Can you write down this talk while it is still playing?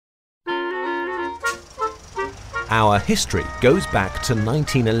Our history goes back to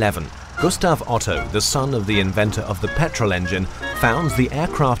 1911. Gustav Otto, the son of the inventor of the petrol engine, founds the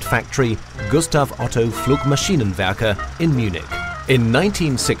aircraft factory Gustav Otto Flugmaschinenwerke in Munich. In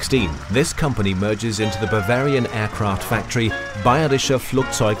 1916, this company merges into the Bavarian aircraft factory Bayerische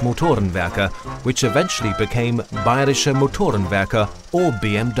Flugzeugmotorenwerke, which eventually became Bayerische Motorenwerke or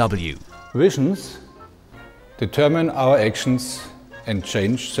BMW. Visions determine our actions and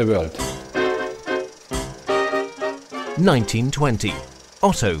change the world. 1920.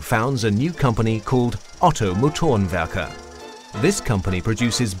 Otto founds a new company called Otto Motorenwerke. This company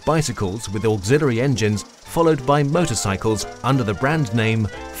produces bicycles with auxiliary engines followed by motorcycles under the brand name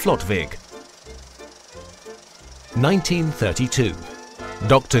Flottweg. 1932.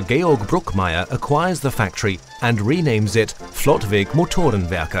 Dr. Georg Bruckmeier acquires the factory and renames it Flottweg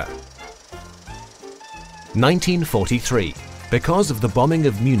Motorenwerke. 1943. Because of the bombing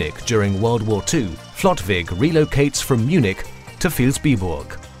of Munich during World War II, Flottweg relocates from Munich to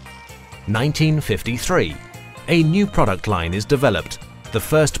Vilsbiburg. 1953. A new product line is developed. The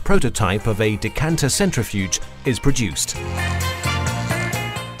first prototype of a decanter centrifuge is produced.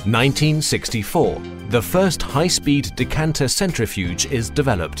 1964. The first high-speed decanter centrifuge is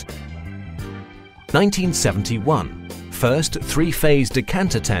developed. 1971. First three-phase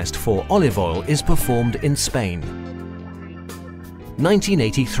decanter test for olive oil is performed in Spain.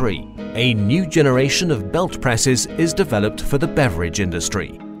 1983. A new generation of belt presses is developed for the beverage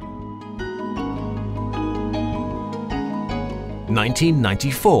industry.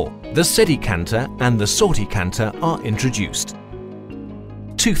 1994. The sedicanter and the sorticanter are introduced.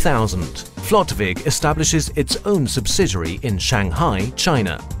 2000. Flottweg establishes its own subsidiary in Shanghai,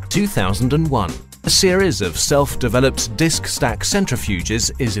 China. 2001. A series of self-developed disc stack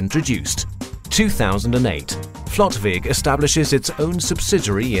centrifuges is introduced. 2008. Flottweg establishes its own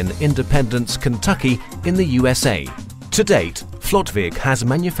subsidiary in Independence, Kentucky in the USA. To date, Flottweg has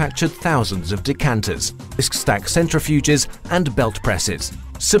manufactured thousands of decanters, disc stack centrifuges and belt presses.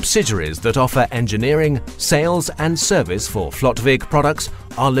 Subsidiaries that offer engineering, sales and service for Flottweg products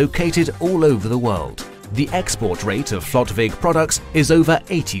are located all over the world. The export rate of Flottweg products is over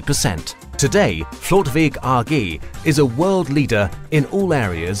 80%. Today, Flottweg AG is a world leader in all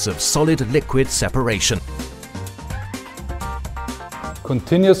areas of solid-liquid separation.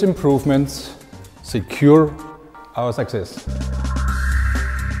 Continuous improvements secure our success.